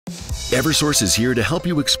Eversource is here to help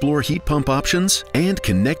you explore heat pump options and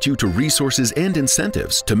connect you to resources and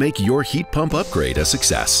incentives to make your heat pump upgrade a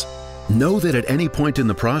success. Know that at any point in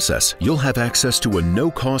the process, you'll have access to a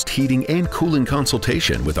no-cost heating and cooling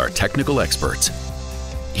consultation with our technical experts.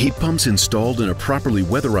 Heat pumps installed in a properly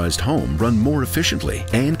weatherized home run more efficiently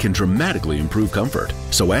and can dramatically improve comfort.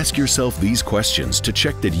 So ask yourself these questions to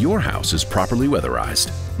check that your house is properly weatherized.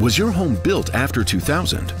 Was your home built after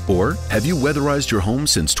 2000, or have you weatherized your home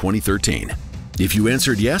since 2013? If you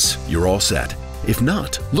answered yes, you're all set. If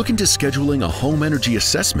not, look into scheduling a home energy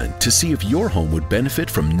assessment to see if your home would benefit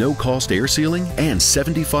from no-cost air sealing and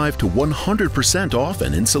 75 to 100% off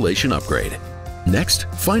an insulation upgrade. Next,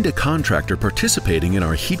 find a contractor participating in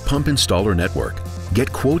our heat pump installer network.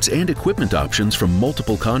 Get quotes and equipment options from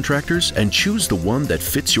multiple contractors and choose the one that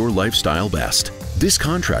fits your lifestyle best. This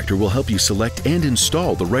contractor will help you select and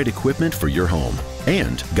install the right equipment for your home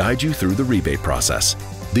and guide you through the rebate process.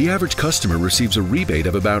 The average customer receives a rebate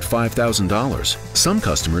of about $5,000. Some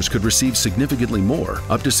customers could receive significantly more,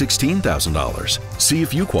 up to $16,000. See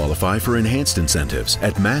if you qualify for enhanced incentives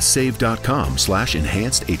at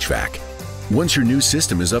masssave.com/enhanced HVAC. Once your new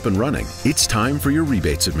system is up and running, it's time for your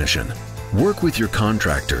rebate submission. Work with your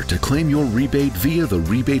contractor to claim your rebate via the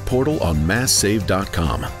rebate portal on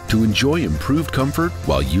masssave.com to enjoy improved comfort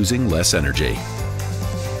while using less energy.